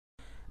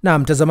Na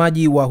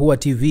mtazamaji wa Huwa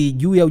Tv,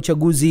 juu ya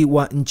uchaguzi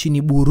wa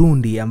nchini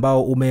Burundi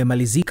ambao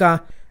umemalizika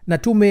na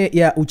tume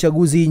ya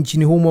uchaguzi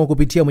nchini humo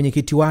kupitia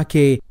mwenyekiti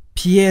wake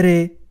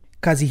Pierre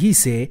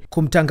Kazihise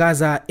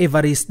kumtangaza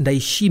Evariste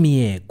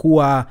Ndayishimiye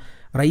kuwa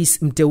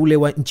rais mteule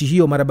wa nchi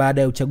hiyo mara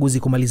baada ya uchaguzi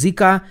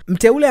kumalizika.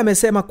 Mteule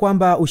amesema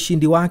kwamba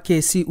ushindi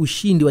wake si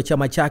ushindi wa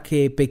chama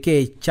chake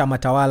pekee, chama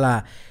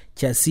tawala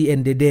cha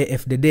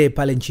CNDD-FDD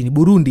pale nchini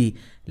Burundi,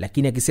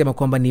 lakini akisema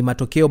kwamba ni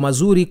matokeo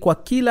mazuri kwa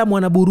kila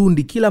mwana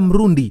Burundi, kila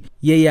Mrundi,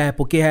 yeye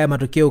ayapokea haya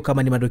matokeo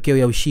kama ni matokeo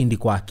ya ushindi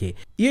kwake.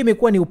 Hiyo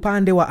imekuwa ni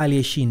upande wa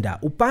aliyeshinda.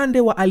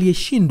 Upande wa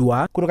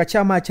aliyeshindwa kutoka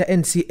chama cha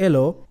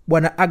NCL,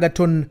 bwana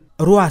Agathon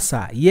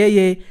Rwasa,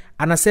 yeye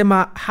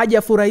anasema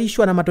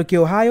hajafurahishwa na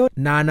matokeo hayo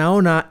na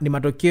anaona ni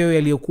matokeo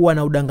yaliyokuwa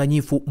na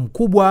udanganyifu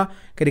mkubwa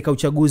katika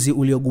uchaguzi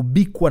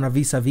uliogubikwa na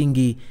visa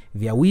vingi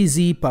vya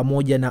wizi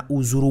pamoja na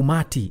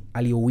uzurumati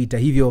aliyouita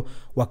hivyo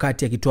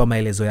wakati akitoa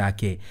maelezo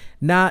yake.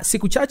 Na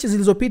siku chache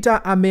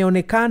zilizopita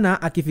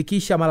ameonekana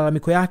akifikisha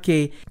malalamiko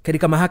yake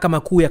katika mahakama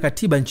kuu ya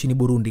katiba nchini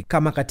Burundi,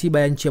 kama katiba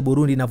ya nchi ya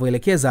Burundi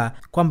inavyoelekeza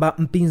kwamba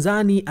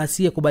mpinzani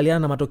asiyekubaliana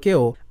na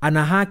matokeo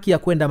ana haki ya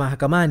kwenda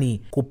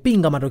mahakamani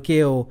kupinga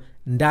matokeo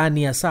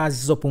ndani ya saa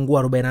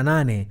zisizopungua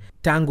 48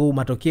 tangu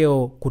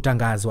matokeo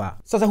kutangazwa.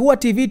 Sasa Huwa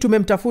TV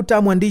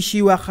tumemtafuta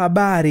mwandishi wa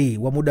habari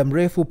wa muda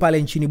mrefu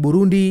pale nchini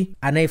Burundi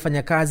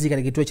anayefanya kazi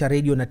katika kituo cha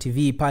radio na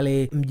TV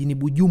pale mjini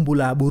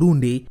Bujumbura,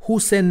 Burundi,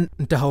 Hussein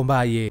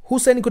Ntahombaye.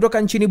 Hussein,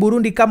 kutoka nchini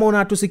Burundi, kama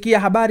unatusikia,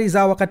 habari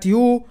za wakati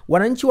huu,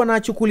 wananchi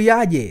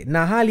wanachukuliaje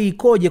na hali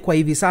ikoje kwa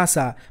hivi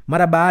sasa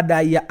mara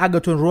baada ya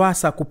Agathon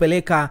Rwasa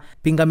kupeleka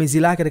pingamizi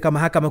lake katika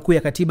mahakama kuu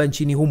ya katiba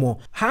nchini humo?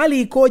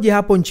 Hali ikoje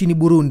hapo nchini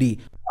Burundi?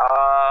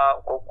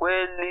 Kwa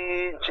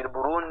kweli nchini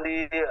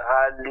Burundi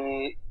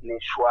hali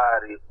ni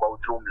shwari kwa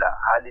ujumla.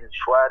 Hali ni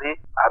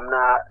shwari,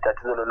 hamna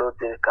tatizo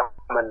lolote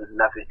kama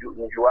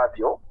ninavyojua.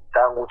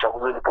 Tangu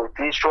uchaguzi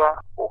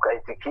ulipoitishwa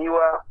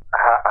ukaitikiwa,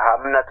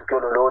 hamna tukio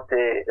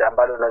lolote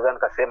ambalo naweza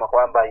nikasema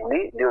kwamba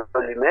hili ndio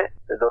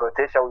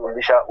limedorotesha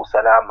uyumbisha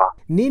usalama.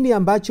 Nini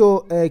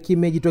ambacho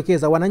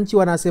kimejitokeza? Wananchi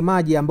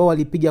wanasemaje ambao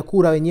walipiga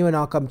kura wenyewe na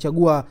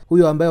wakamchagua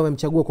huyo ambaye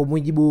wamemchagua kwa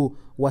mujibu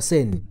wa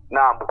CENI?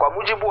 Naam, kwa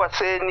mujibu wa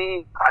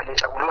CENI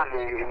alichaguliwa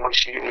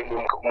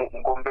ni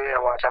mgombea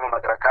wa chama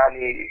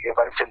madarakani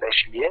Evariste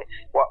Ndayishimiye.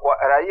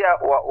 Raia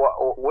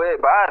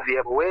baadhi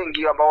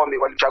wengi ambao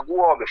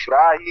walichagua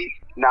wamefurahi,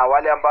 na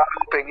wale ambao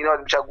pengine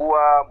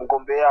walimchagua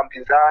mgombea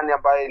mpinzani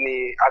ambaye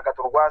ni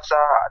Agathon Rwasa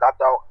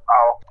labda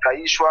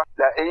hawafurahishwa.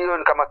 Hiyo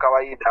ni kama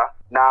kawaida,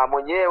 na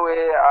mwenyewe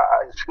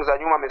siku za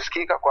nyuma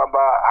amesikika kwamba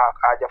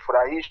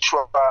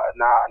hajafurahishwa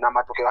na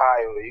matokeo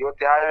hayo.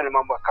 Yote hayo ni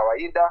mambo ya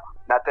kawaida,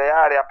 na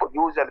tayari hapo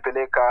juzi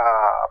alipeleka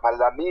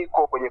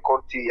malalamiko kwenye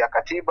korti ya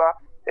katiba.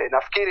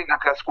 Nafikiri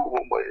katika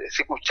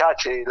siku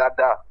chache,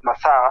 labda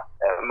masaa,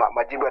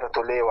 majibu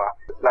yatatolewa,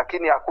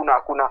 lakini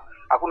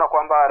hakuna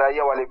kwamba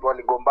raia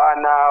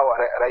waligombana,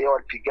 raia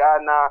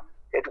walipigana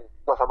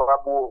kwa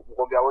sababu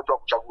mgombea wote wa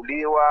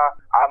kuchaguliwa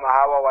ama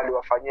hawa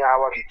waliwafanyia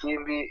hawa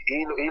vitimbi.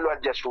 Hilo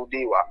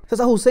halijashuhudiwa.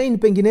 Sasa Hussein,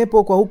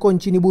 penginepo kwa huko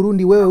nchini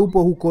Burundi, wewe upo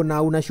huko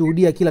na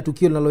unashuhudia kila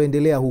tukio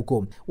linaloendelea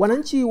huko,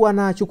 wananchi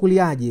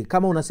wanachukuliaje?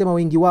 Kama unasema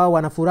wengi wao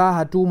wana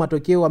furaha tu,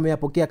 matokeo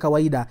wameyapokea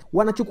kawaida,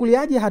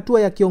 wanachukuliaje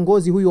hatua ya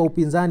kiongozi huyu wa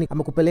upinzani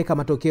ama kupeleka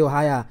matokeo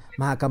haya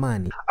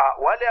mahakamani?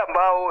 Wale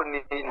ambao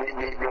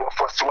ni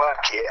wafuasi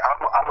wake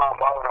ama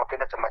ambao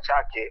wanapenda chama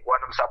chake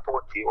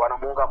wanamsapoti,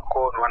 wanamuunga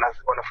mkono,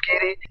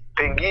 wanafikiri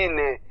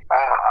pengine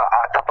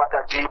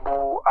atapata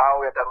jibu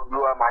au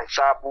yatarudiwa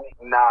mahesabu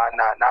na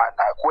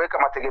kuweka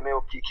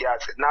mategemeo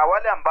kiasi. Na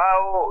wale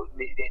ambao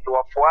ni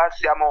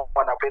wafuasi ama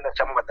wanapenda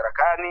chama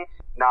madarakani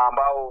na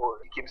ambao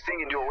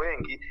kimsingi ndio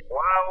wengi,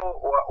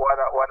 wao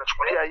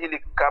wanachukulia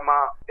hili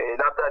kama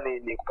labda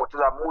ni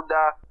kupoteza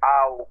muda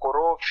au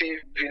ukorofi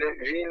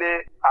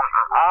vile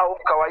au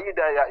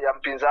kawaida ya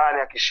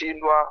mpinzani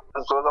akishindwa,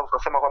 tunaweza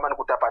kusema kwamba ni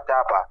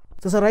kutapatapa.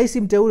 Sasa rais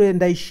mteule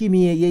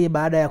Ndayishimiye, yeye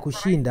baada ya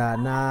kushinda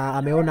na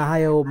ameona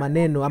hayo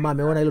maneno ama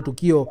ameona hilo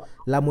tukio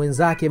la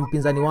mwenzake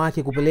mpinzani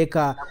wake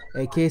kupeleka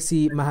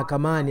kesi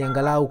mahakamani,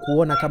 angalau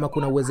kuona kama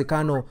kuna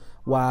uwezekano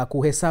wa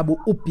kuhesabu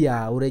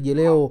upya,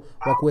 urejeleo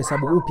wa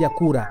kuhesabu upya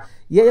kura,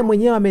 yeye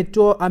mwenyewe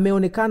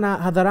ameonekana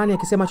hadharani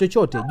akisema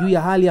chochote juu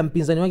ya hali ya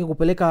mpinzani wake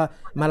kupeleka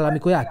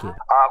malalamiko yake?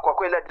 Kwa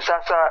kweli hadi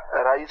sasa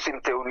rais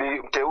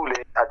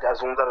mteule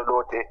hajazungumza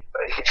lolote.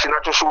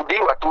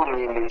 Kinachoshuhudiwa tu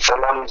ni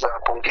salamu za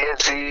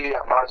pongezi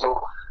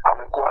ambazo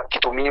amekuwa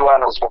akitumiwa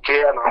na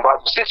kuzipokea, na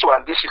ambazo sisi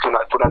waandishi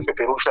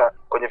tunapeperusha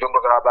kwenye vyombo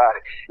vya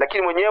habari,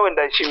 lakini mwenyewe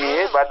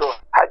Ndayishimiye bado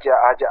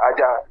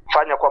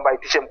hajafanya kwamba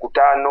aitishe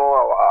mkutano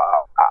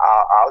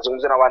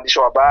azungumze na waandishi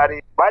wa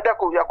habari. Baada ya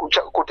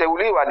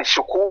kuteuliwa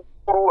alishukuru,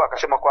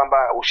 akasema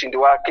kwamba ushindi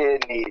wake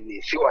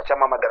ni sio wa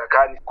chama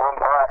madarakani,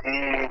 kwamba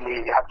hii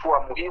ni hatua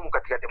muhimu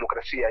katika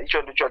demokrasia.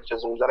 Hicho ndicho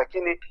alichozungumza,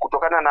 lakini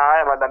kutokana na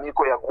haya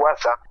malalamiko ya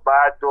Rwasa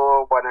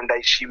bado bwana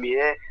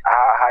Ndayishimiye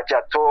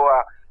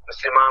hajatoa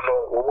msimamo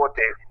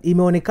wowote.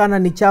 Imeonekana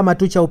ni chama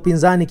tu cha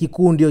upinzani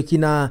kikuu ndio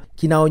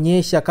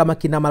kinaonyesha kama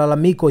kina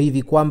malalamiko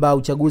hivi kwamba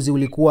uchaguzi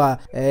ulikuwa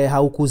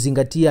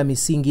haukuzingatia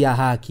misingi ya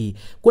haki.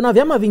 Kuna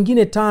vyama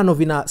vingine 5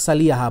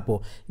 vinasalia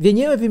hapo.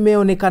 Vyenyewe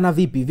vimeonekana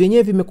vipi?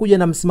 Vyenyewe vimekuja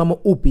na msimamo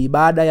upi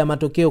baada ya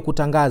matokeo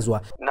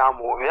kutangazwa? Naam,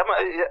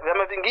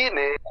 vyama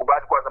vingine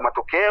kubali kwanza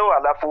matokeo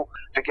alafu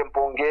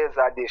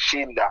vikimpongeza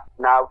aliyeshinda.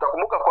 Na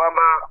utakumbuka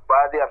kwamba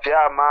baadhi ya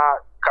vyama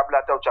kabla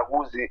hata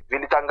uchaguzi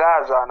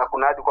vilitangaza na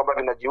kunadi kwamba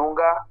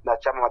vinajiunga na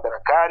chama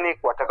madarakani,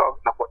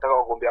 kuwataka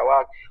wagombea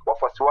wake,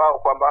 wafuasi wao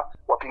kwamba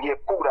wapigie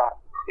kura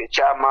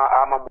chama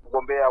ama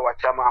mgombea wa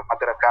chama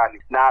madarakani.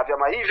 Na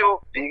vyama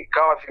hivyo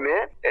vikawa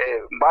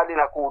mbali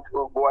na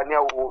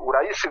kuwania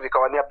urais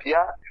vikawania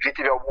pia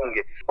viti vya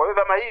ubunge. Kwa hiyo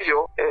vyama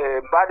hivyo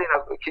mbali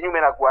na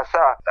kinyume na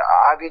Rwasa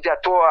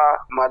havijatoa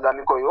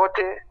malalamiko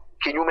yote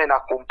kinyume na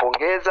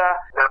kumpongeza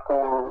na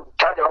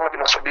kutaja kwamba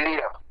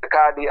vinasubiria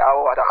serikali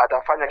au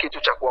atafanya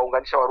kitu cha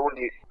kuwaunganisha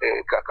Warundi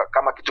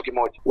kama kitu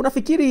kimoja.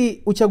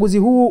 Unafikiri uchaguzi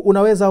huu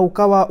unaweza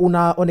ukawa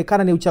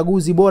unaonekana ni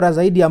uchaguzi bora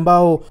zaidi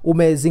ambao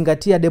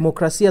umezingatia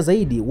demokrasia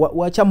zaidi?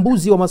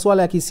 Wachambuzi wa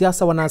masuala ya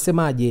kisiasa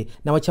wanasemaje,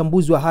 na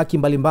wachambuzi wa haki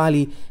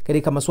mbalimbali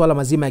katika masuala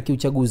mazima ya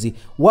kiuchaguzi,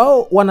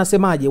 wao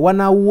wanasemaje?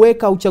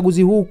 Wanauweka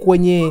uchaguzi huu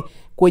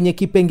kwenye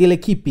kipengele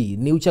kipi?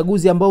 Ni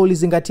uchaguzi ambao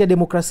ulizingatia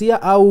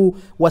demokrasia au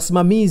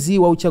wasimamizi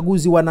wa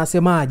uchaguzi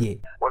wanasemaje?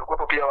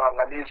 Walikuwepo pia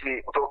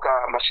waangalizi kutoka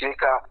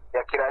mashirika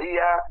ya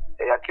kiraia,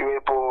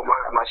 yakiwepo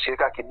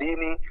mashirika ya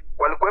kidini.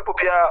 Walikuwepo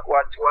pia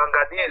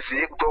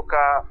waangalizi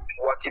kutoka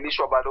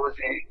wakilishi wa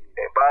balozi,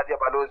 baadhi ya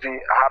balozi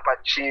hapa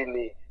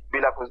nchini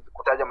bila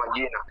kutaja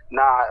majina.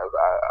 Na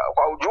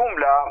kwa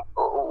ujumla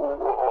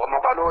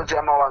mabalozi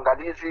ama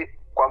waangalizi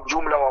kwa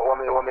ujumla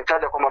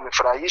wametaja kwamba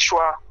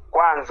wamefurahishwa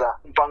kwanza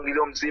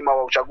mpangilio mzima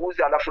wa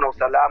uchaguzi alafu na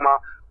usalama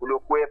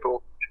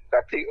uliokuwepo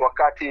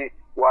wakati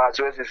wa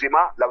zoezi zima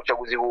la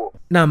uchaguzi huo.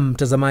 Naam,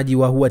 mtazamaji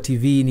wa Huwa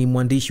TV, ni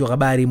mwandishi wa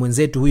habari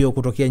mwenzetu huyo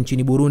kutokea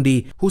nchini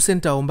Burundi,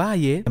 Hussein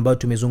Taombaye, ambaye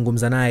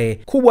tumezungumza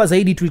naye. Kubwa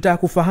zaidi tulitaka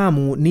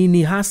kufahamu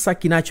nini hasa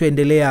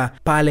kinachoendelea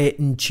pale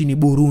nchini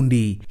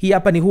Burundi. Hii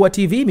hapa ni Huwa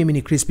TV, mimi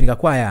ni Crispin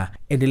Kakwaya,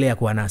 endelea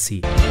kuwa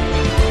nasi.